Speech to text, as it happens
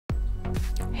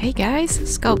Hey guys,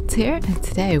 Sculpt here, and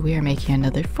today we are making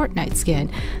another Fortnite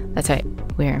skin. That's right,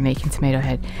 we are making Tomato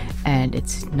Head, and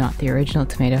it's not the original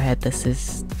Tomato Head. This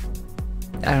is,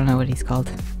 I don't know what he's called.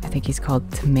 I think he's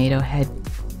called Tomato Head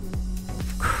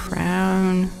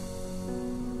Crown.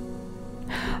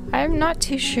 I'm not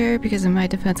too sure because in my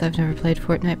defense I've never played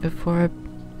Fortnite before.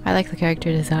 I like the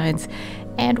character designs,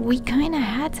 and we kind of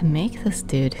had to make this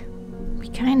dude. We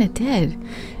kind of did.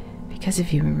 Because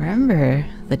if you remember,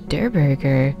 the Durr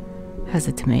Burger has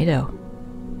a tomato.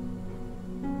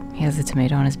 He has a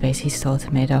tomato on his base. He stole a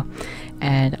tomato.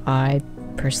 And I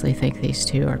personally think these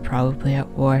two are probably at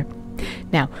war.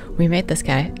 Now, we made this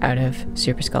guy out of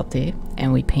Super Sculpting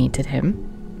and we painted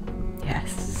him.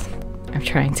 Yes. I'm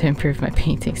trying to improve my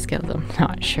painting skills. I'm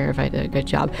not sure if I did a good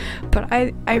job. But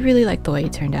I really like the way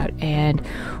it turned out. And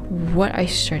what I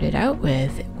started out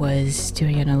with was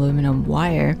doing an aluminum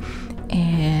wire.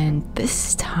 And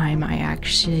this time I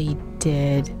actually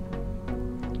did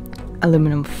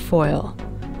aluminum foil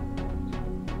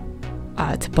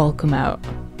to bulk them out,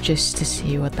 just to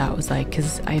see what that was like,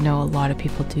 because I know a lot of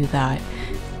people do that.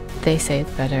 They say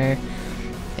it's better,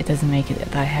 it doesn't make it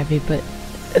that heavy, but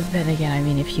then again, I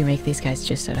mean, if you make these guys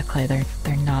just out of clay,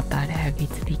 they're not that heavy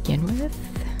to begin with.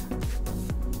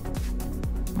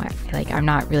 Like, I'm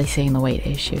not really seeing the weight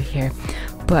issue here,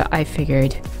 but I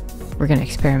figured we're gonna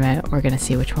experiment, we're gonna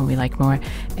see which one we like more,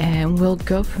 and we'll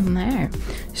go from there.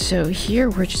 So here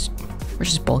we're just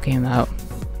bulking them out.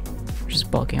 We're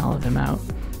just bulking all of them out.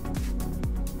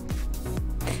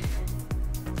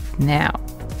 Now,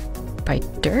 by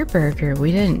Durr Burger,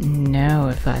 we didn't know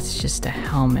if that's just a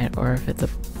helmet or if it's a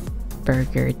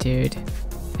burger dude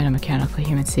in a mechanical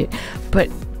human suit.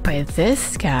 But by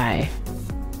this guy,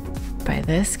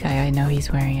 I know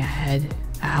he's wearing a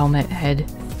helmet head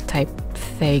type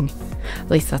thing. At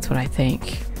least that's what I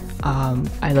think.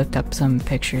 I looked up some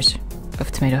pictures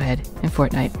of Tomato Head in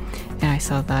Fortnite, and I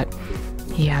saw that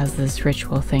he has this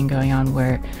ritual thing going on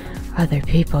where other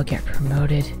people get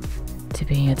promoted to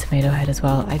being a Tomato Head as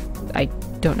well. I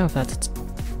don't know if that's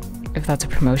a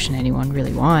promotion anyone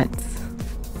really wants.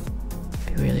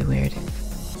 It'd be really weird.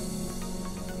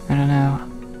 I don't know.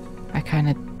 I kind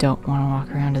of don't want to walk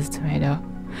around as a tomato.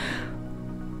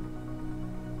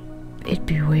 It'd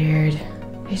be weird.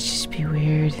 It'd just be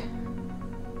weird.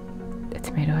 A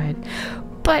Tomato Head.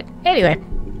 But anyway,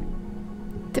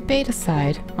 debate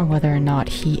aside on whether or not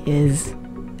he is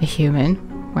a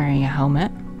human wearing a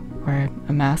helmet or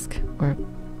a mask or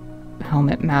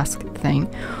helmet mask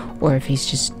thing, or if he's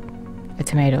just a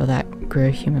tomato that grew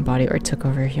a human body or took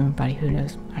over a human body, who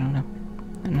knows? I don't know.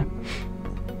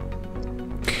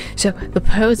 So the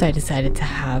pose I decided to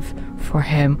have for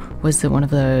him was one of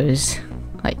those,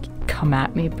 like, come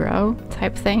at me bro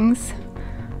type things,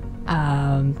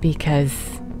 because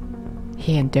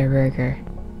he and Durr Burger,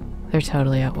 they're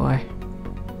totally at war.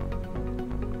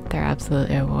 They're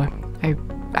absolutely at war.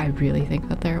 I really think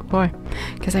that they're at war,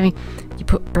 because I mean,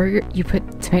 you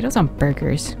put tomatoes on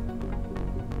burgers,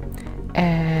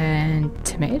 and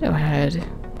Tomato Head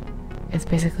is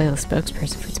basically the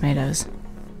spokesperson for tomatoes.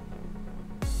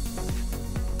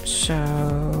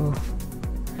 So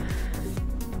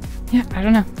yeah, I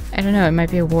don't know. It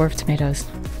might be a war of tomatoes.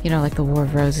 You know, like the War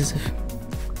of Roses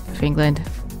of England.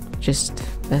 Just,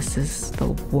 this is the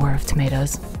War of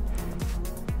Tomatoes.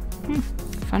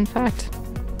 Fun fact.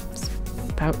 It's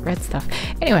about red stuff.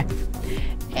 Anyway,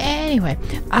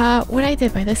 what I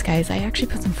did by this guy is I actually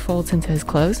put some folds into his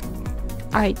clothes.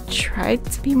 I tried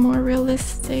to be more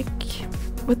realistic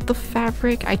with the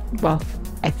fabric. I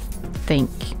think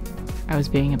I was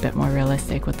being a bit more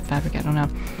realistic with the fabric. I don't know.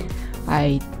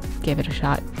 I gave it a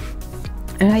shot,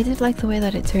 and I did like the way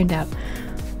that it turned out.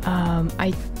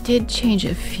 I did change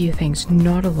a few things,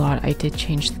 not a lot. I did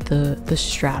change the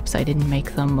straps. I didn't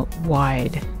make them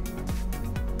wide.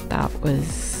 That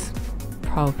was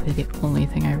probably the only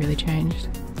thing I really changed.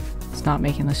 It's not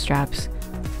making the straps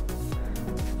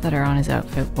that are on his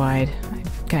outfit wide. I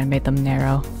kind of made them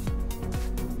narrow.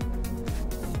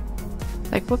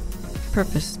 Like, what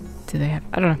purpose do they have?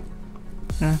 I don't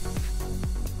know.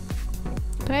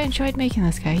 But I enjoyed making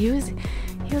this guy. He was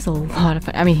a lot of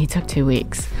fun. I mean, he took 2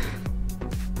 weeks.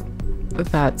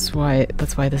 But that's why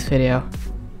this video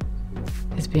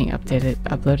is being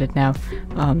uploaded now.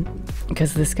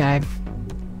 Because this guy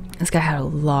had a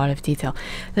lot of detail.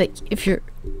 Like, if you're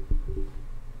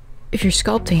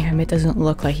sculpting him, it doesn't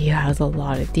look like he has a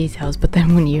lot of details, but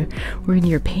then when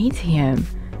you're painting him,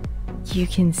 you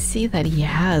can see that he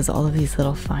has all of these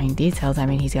little fine details. I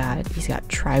mean, he's got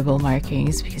tribal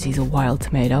markings because he's a wild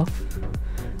tomato,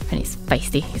 and he's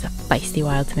feisty. He's a feisty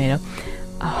wild tomato.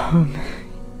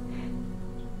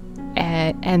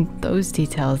 And those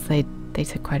details, they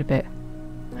took quite a bit.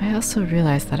 I also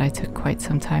realized that I took quite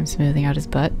some time smoothing out his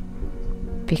butt.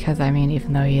 Because, I mean,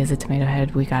 even though he is a tomato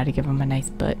head, we gotta give him a nice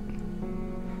butt.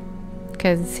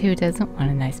 Because who doesn't want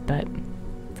a nice butt?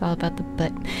 It's all about the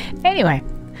butt. Anyway,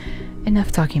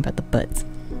 enough talking about the butts.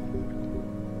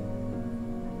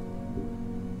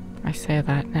 I say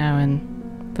that now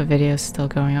and the video's still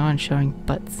going on showing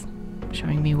butts.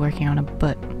 Showing me working on a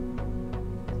butt.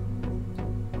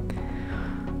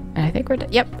 And I think we're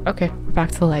done. Yep, okay, we're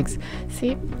back to the legs.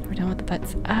 See, we're done with the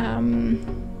butts.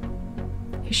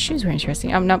 His shoes were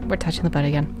interesting. Oh, nope, we're touching the butt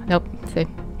again. Nope, see.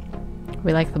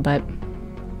 We like the butt.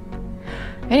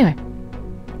 Anyway.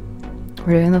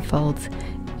 We're doing the folds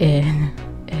in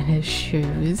his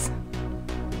shoes.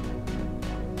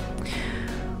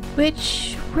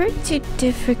 Which weren't too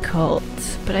difficult,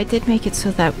 but I did make it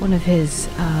so that one of his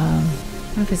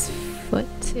foot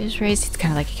is raised. It's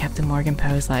kind of like a Captain Morgan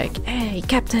pose, like, hey,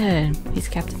 Captain! He's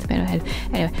Captain Tomato Head.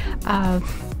 Anyway,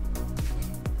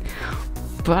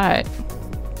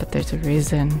 but there's a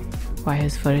reason why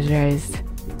his foot is raised.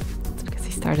 It's because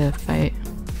he started a fight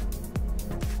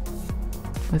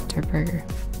with Durr Burger.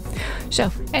 So,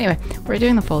 anyway, we're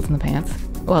doing the folds in the pants.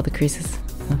 Well, the creases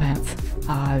in the pants.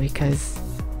 Because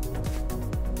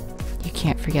you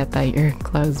can't forget that your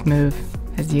clothes move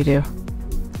as you do.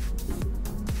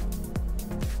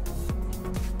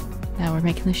 Now we're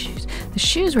making the shoes. The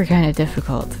shoes were kind of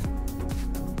difficult.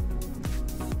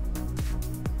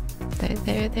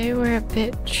 They were a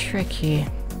bit tricky.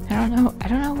 I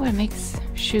don't know what makes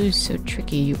shoes so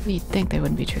tricky. You'd think they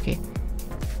wouldn't be tricky.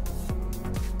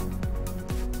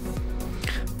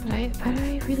 But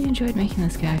I really enjoyed making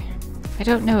this guy. I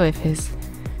don't know if his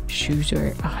shoes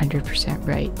are 100%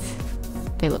 right.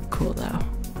 They look cool though.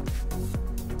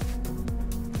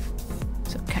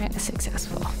 So kind of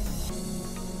successful.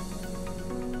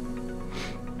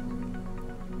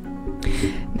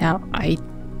 Now, I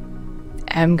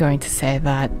am going to say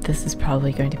that this is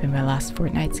probably going to be my last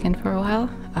Fortnite skin for a while.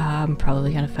 I'm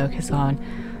probably going to focus on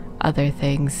other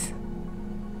things.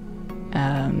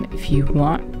 If you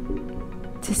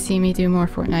want to see me do more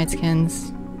Fortnite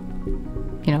skins,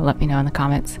 you know, let me know in the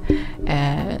comments,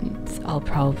 and I'll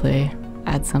probably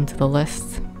add some to the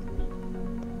list.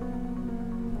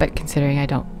 But considering I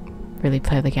don't really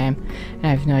play the game, and I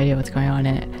have no idea what's going on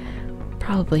in it,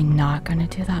 probably not gonna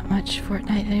do that much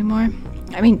Fortnite anymore.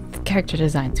 I mean, the character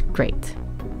design's great,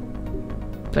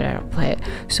 but I don't play it,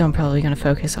 so I'm probably gonna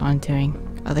focus on doing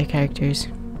other characters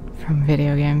from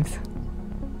video games.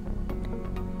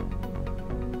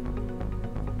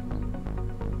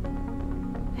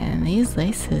 And these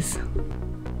laces.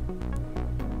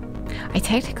 I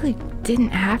technically didn't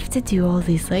have to do all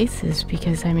these laces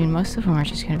because, I mean, most of them are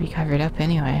just gonna be covered up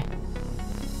anyway.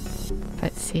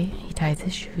 But see, he ties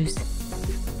his shoes.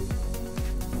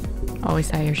 Always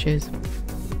tie your shoes,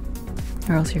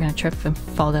 or else you're gonna trip and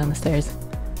fall down the stairs.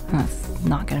 And that's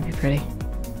not gonna be pretty.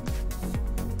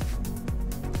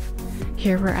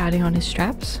 Here we're adding on his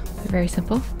straps. They're very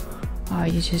simple.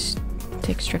 You just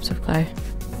take strips of clay.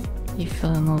 You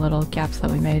fill in the little gaps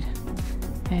that we made,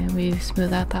 and we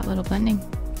smooth out that little blending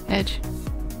edge.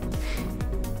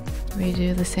 We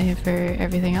do the same for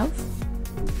everything else.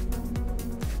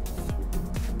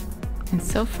 And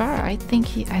so far, I think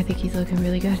he's looking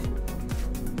really good.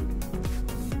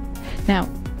 Now,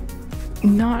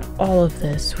 not all of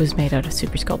this was made out of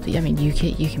Super Sculpting. I mean, you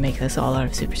can make this all out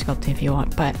of Super Sculpting if you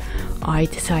want, but I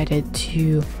decided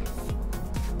to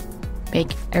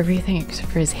make everything except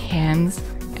for his hands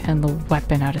and the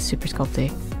weapon out of Super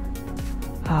Sculpting.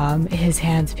 His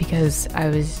hands, because I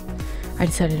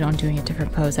decided on doing a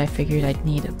different pose. I figured I'd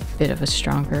need a bit of a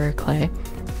stronger clay,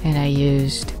 and I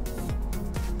used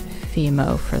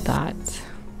Fimo for that.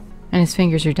 And his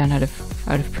fingers are done out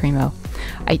of Primo.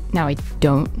 Now I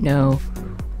don't know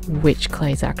which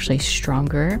clay is actually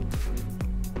stronger,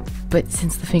 but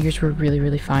since the fingers were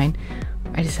really fine,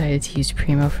 I decided to use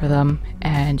Primo for them,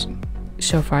 and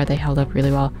so far they held up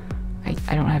really well.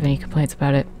 I don't have any complaints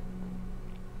about it.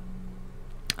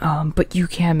 But you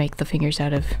can make the fingers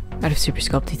out of Super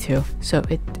Sculpting too, so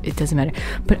it doesn't matter.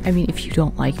 But I mean, if you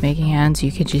don't like making hands,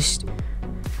 you could just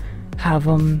have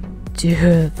them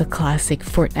do the classic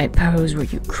Fortnite pose where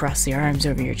you cross the arms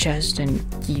over your chest and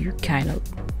you kind of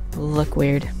look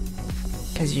weird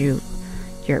because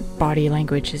your body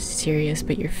language is serious,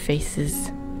 but your face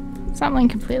is something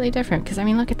completely different. Because I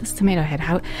mean, look at this tomato head.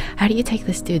 How do you take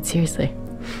this dude seriously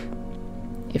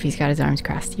if he's got his arms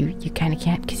crossed? You kind of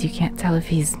can't, because you can't tell if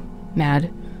he's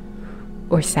mad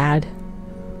or sad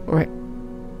or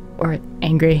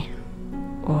angry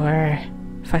or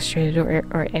frustrated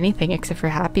or anything except for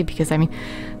happy, because I mean,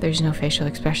 there's no facial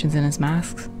expressions in his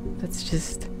masks. That's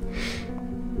just...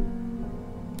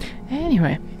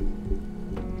 Anyway,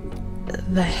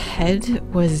 the head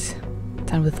was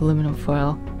done with aluminum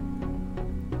foil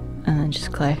and then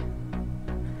just clay.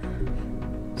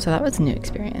 So that was a new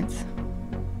experience.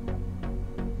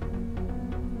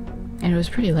 And it was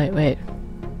pretty lightweight.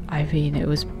 I mean, it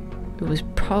was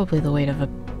probably the weight of a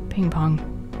ping pong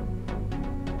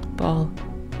ball,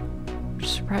 which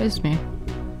surprised me.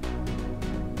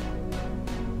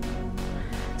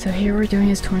 So here we're doing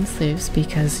his torn sleeves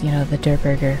because, you know, the Durr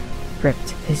Burger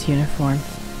ripped his uniform.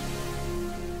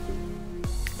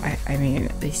 I mean,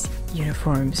 these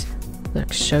uniforms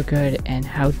look so good, and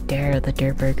how dare the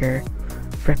Durr Burger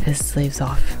rip his sleeves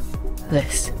off.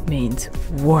 This means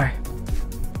war.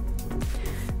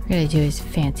 We're gonna do his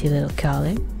fancy little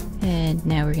collar, and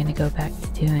now we're gonna go back to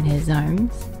doing his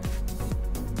arms.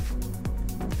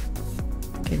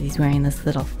 Because he's wearing this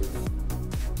little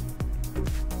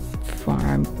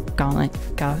forearm gauntlet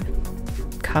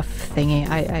cuff thingy.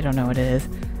 I don't know what it is.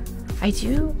 I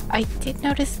did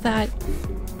notice that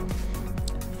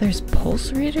there's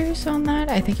pulse readers on that.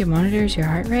 I think it monitors your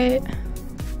heart rate.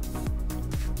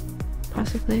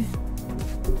 Possibly.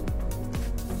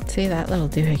 See that little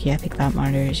doohickey? I think that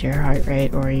monitors your heart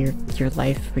rate or your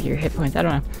life or your hit points. I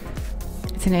don't know.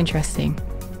 It's an interesting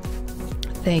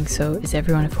thing. So is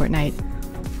everyone in Fortnite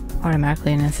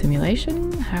automatically in a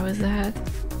simulation? How is that?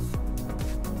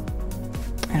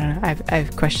 I don't know. I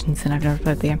have questions and I've never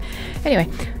played the game. Anyway,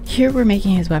 here we're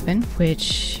making his weapon,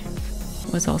 which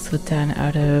was also done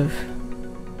out of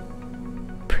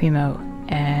Primo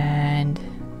and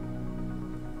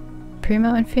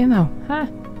Fimo. Huh.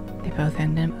 They both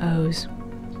end in O's,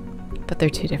 but they're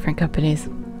two different companies.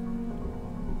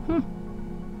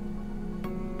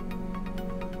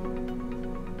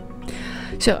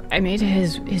 So I made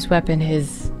his weapon,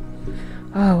 his...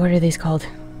 Oh, what are these called?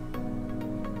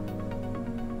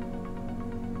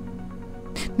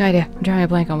 No idea. I'm drawing a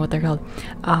blank on what they're called.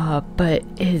 But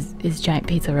his giant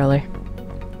pizza roller.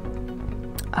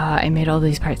 I made all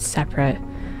these parts separate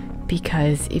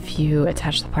because if you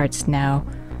attach the parts now,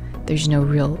 there's no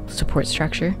real support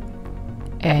structure,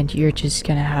 and you're just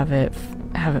gonna have it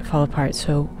fall apart.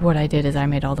 So what I did is I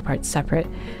made all the parts separate,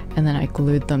 and then I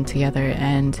glued them together,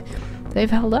 and they've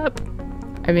held up.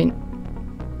 I mean,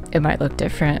 it might look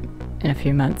different in a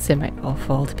few months. It might all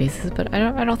fall to pieces, but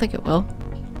I don't think it will.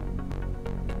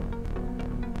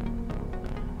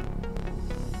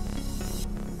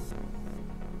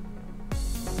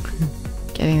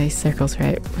 Getting these circles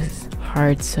right was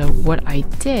hard, so what I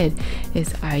did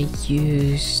is I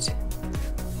used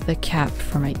the cap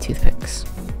for my toothpicks.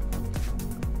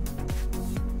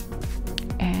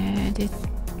 And it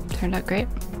turned out great.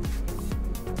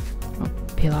 We'll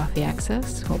peel off the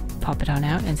excess, we'll pop it on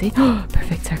out and see. Oh,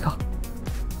 perfect circle.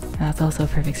 And that's also a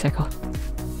perfect circle.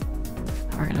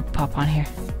 We're gonna pop on here.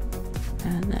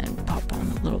 And then pop on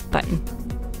the little button.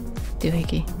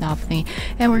 Doohickey knob thingy,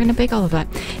 and we're gonna bake all of that.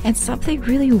 And something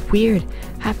really weird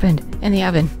happened in the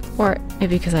oven, or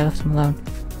maybe because I left him alone,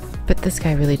 but this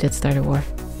guy really did start a war.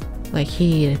 Like,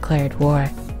 he declared war,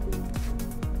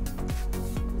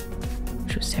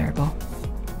 which was terrible.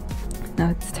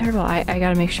 No, it's terrible. I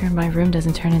gotta make sure my room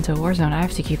doesn't turn into a war zone. I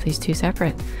have to keep these two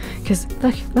separate, because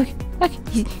look,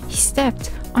 he stepped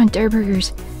on Durr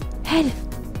Burger's head.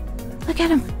 Look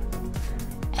at him,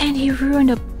 and he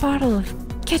ruined a bottle of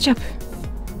ketchup.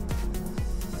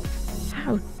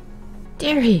 How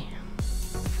dare he?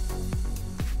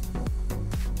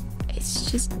 It's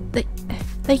just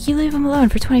like you leave him alone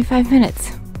for 25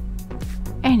 minutes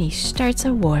and he starts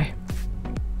a war.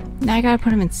 Now I gotta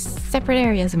put him in separate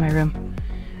areas in my room.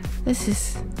 This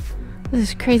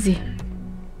is crazy.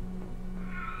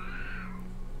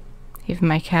 Even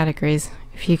my cat agrees.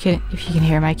 If you can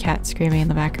hear my cat screaming in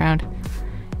the background,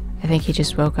 I think he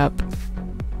just woke up.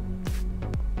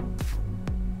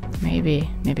 Maybe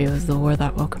it was the war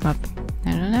that woke him up.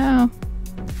 I don't know.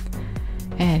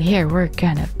 And here we're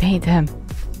gonna paint him.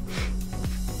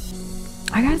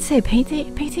 I gotta say,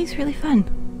 painting's really fun.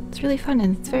 It's really fun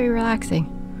and it's very relaxing.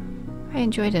 I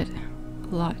enjoyed it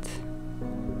a lot.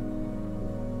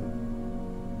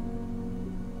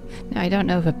 Now I don't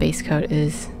know if a base coat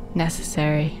is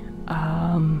necessary.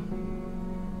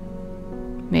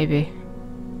 Maybe.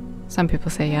 Some people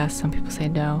say yes, some people say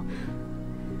no.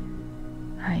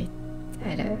 I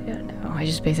don't know. I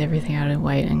just base everything out in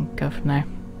white and go from there.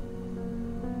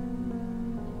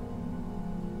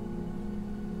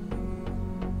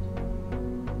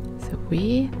 So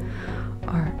we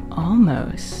are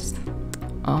almost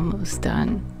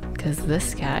done, because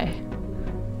this guy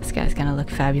This guy's gonna look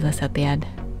fabulous at the end.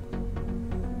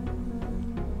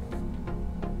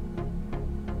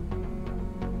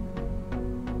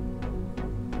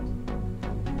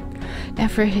 Now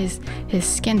for his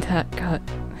skin color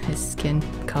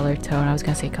tone, I was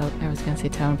gonna say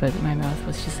tone, but my mouth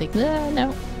was just like,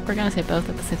 no, we're gonna say both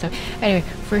at the same time. Anyway,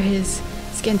 for his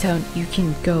skin tone, you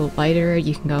can go lighter,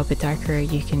 you can go a bit darker,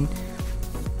 you can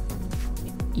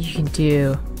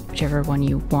do whichever one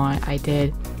you want. I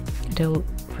did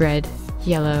red,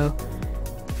 yellow,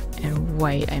 and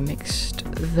white. I mixed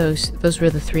those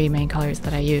were the 3 main colors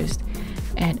that I used,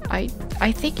 and I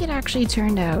think it actually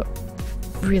turned out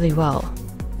really well.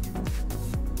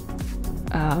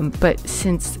 But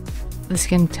since the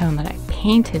skin tone that I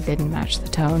painted didn't match the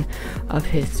tone of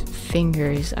his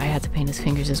fingers, I had to paint his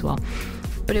fingers as well.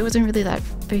 But it wasn't really that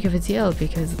big of a deal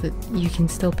because you can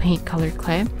still paint colored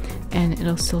clay and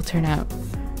it'll still turn out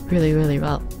really, really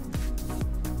well.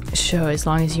 So as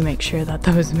long as you make sure that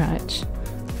those match,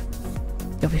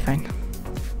 you'll be fine.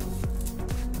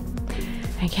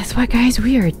 And guess what, guys?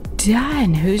 We are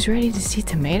done. Who's ready to see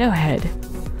Tomato Head?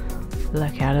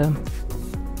 Look at him.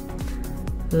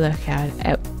 Look at it.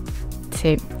 Oh,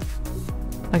 see.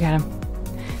 Look at him.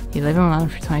 You leave him alone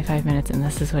for 25 minutes and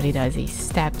this is what he does. He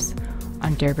steps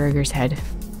on Durr Burger's head.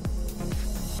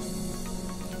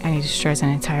 And he destroys an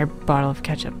entire bottle of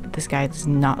ketchup. This guy does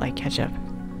not like ketchup.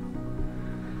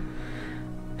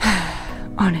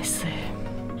 Honestly.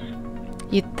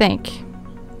 You'd think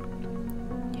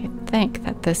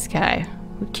that this guy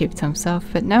would keep to himself,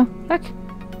 but no, look.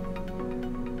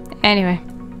 Anyway,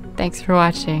 thanks for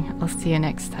watching. I'll see you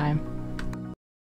next time.